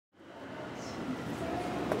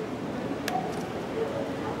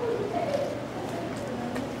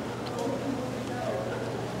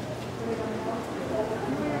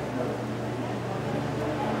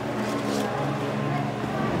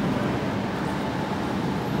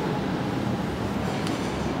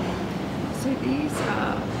these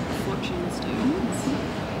are fortune stones,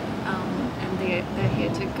 and they're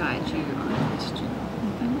here to guide you on a question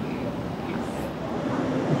that you have.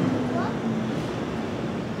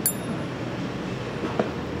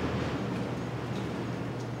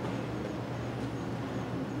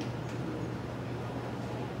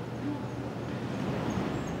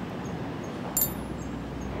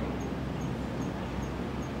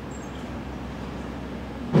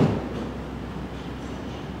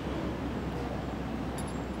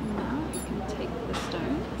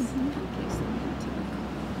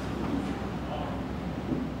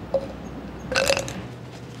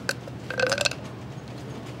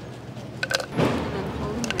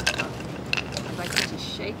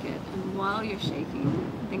 While you're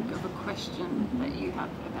shaking, think of a question that you have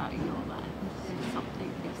about your life,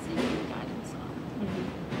 something you're seeking guidance on.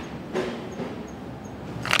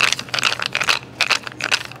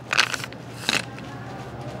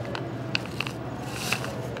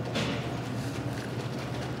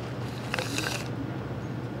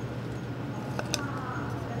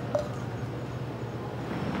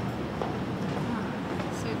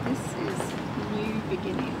 So this is new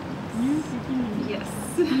beginnings. New beginnings? Yes.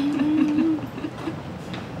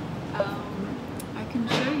 I can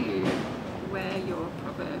show you where your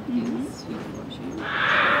proverb is, your fortune.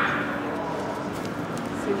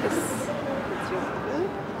 So this is your proverb.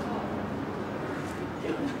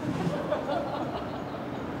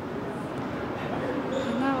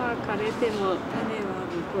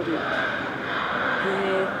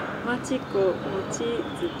 Machiko,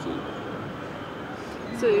 Mochizuki.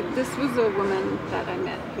 So this was a woman that I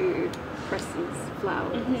met who presses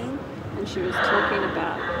flowers, and she was talking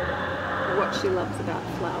about what she loves about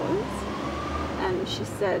flowers, and she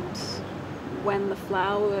said, when the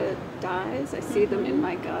flower dies, I see them in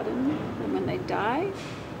my garden, and when they die,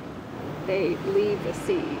 they leave a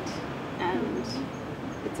seed, and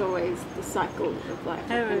it's always the cycle of like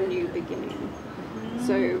a new beginning.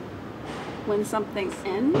 So when something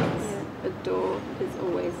ends, a door is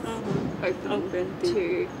always open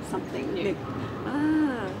to something new.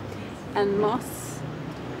 And moss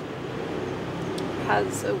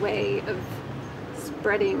has a way of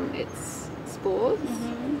spreading its spores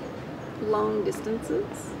long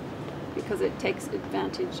distances because it takes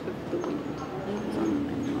advantage of the wind.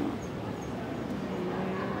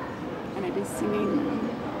 And it is singing now.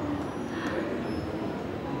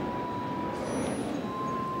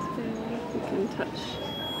 You can touch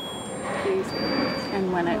these ones.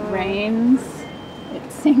 And when it rains,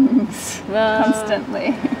 it sings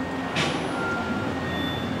constantly.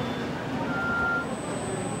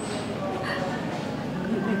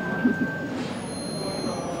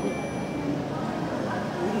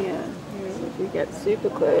 Get super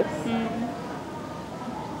close.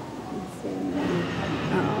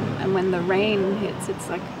 And when the rain hits, it's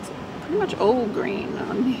like it's pretty much all green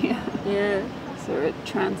on here. Yeah. So it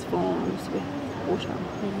transforms with water.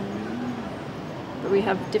 But we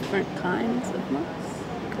have different kinds of moss.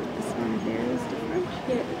 Because this one here is different.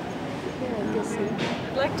 Yeah, I guess so.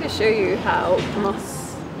 I'd like to show you how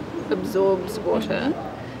moss absorbs water.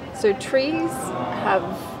 So trees have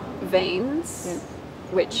veins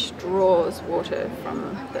which draws water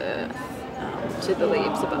from the earth to the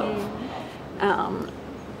leaves above.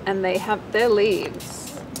 And they have, their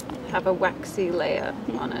leaves have a waxy layer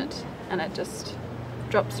on it, and it just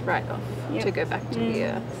drops right off to go back to the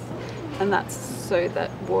earth. And that's so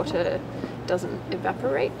that water doesn't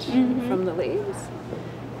evaporate from the leaves.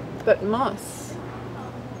 But moss,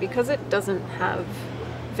 because it doesn't have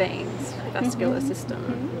veins, vascular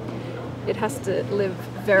system, it has to live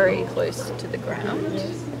very close to the ground,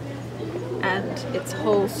 and its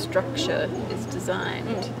whole structure is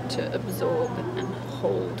designed to absorb and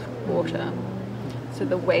hold water. So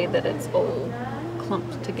the way that it's all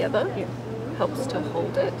clumped together helps to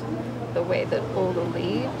hold it. The way that all the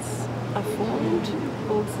leaves are formed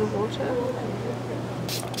holds the water.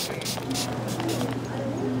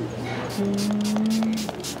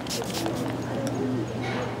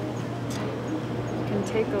 You can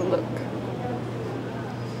take a look.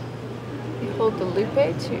 Hold the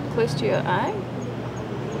lupe close to your eye.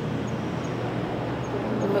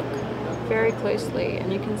 Look very closely,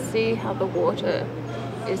 and you can see how the water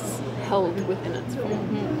is held within its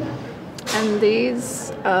form. And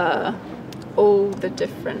these are all the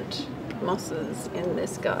different mosses in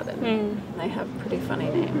this garden. They have pretty funny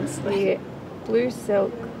names. The blue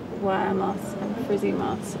silk, wire moss, and frizzy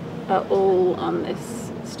moss are all on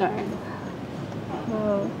this stone.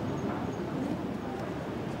 Wow.